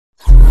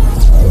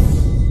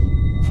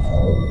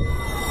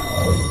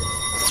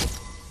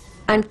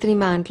Anthony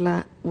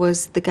Mandler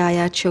was the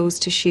guy I chose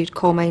to shoot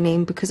Call My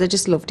Name because I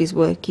just loved his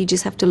work. You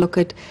just have to look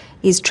at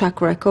his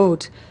track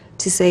record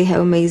to say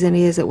how amazing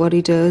he is at what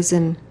he does,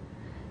 and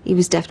he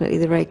was definitely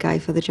the right guy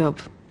for the job.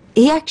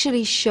 He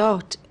actually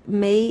shot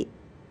me,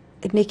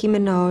 Nicki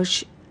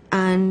Minaj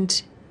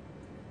and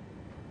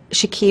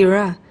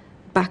Shakira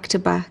back to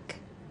back,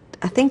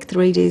 I think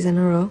 3 days in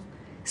a row.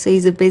 So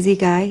he's a busy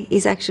guy.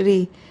 He's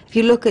actually, if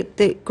you look at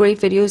the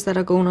great videos that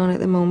are going on at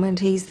the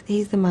moment, he's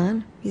the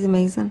man. He's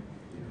amazing.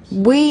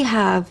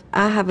 I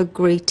have a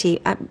great team.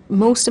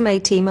 Most of my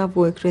team I've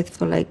worked with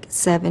for like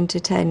 7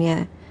 to 10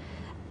 years.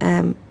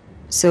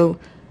 So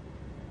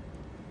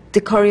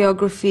the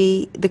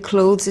choreography, the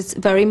clothes, it's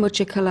very much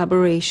a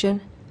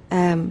collaboration.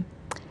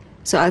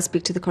 So I'll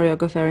speak to the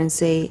choreographer and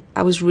say,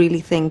 I was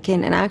really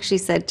thinking, and I actually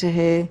said to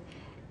her,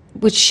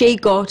 which she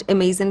got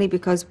amazingly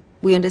because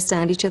we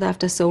understand each other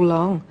after so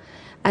long.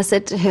 I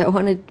said to her, I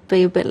want to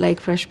be a bit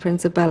like Fresh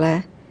Prince of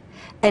Bel-Air.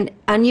 And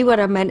I knew what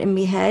I meant in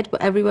my head, but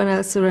everyone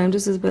else around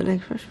us was a bit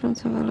like, Fresh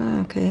Prince of Bel-Air,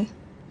 okay.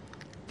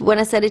 But when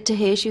I said it to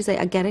her, she was like,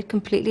 I get it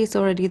completely. It's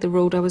already the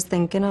road I was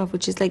thinking of,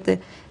 which is like the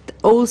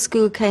old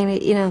school kind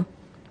of, you know,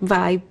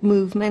 vibe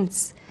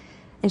movements.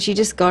 And she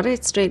just got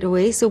it straight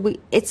away. So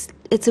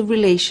it's a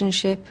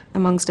relationship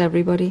amongst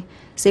everybody.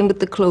 Same with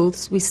the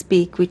clothes. We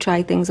speak, we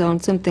try things on.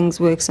 Some things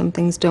work, some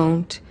things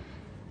don't.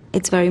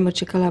 It's very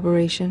much a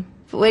collaboration.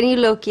 But when you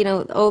look, you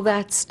know, all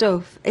that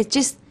stuff,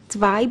 it's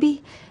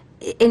vibey.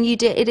 And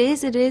it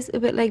is a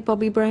bit like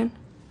Bobby Brown.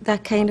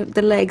 That kind of,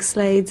 the leg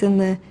slides and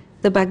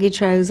the baggy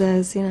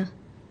trousers, you know.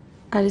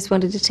 I just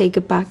wanted to take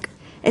it back.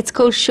 It's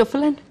called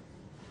shuffling.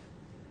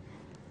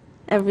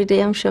 Every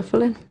day I'm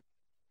shuffling.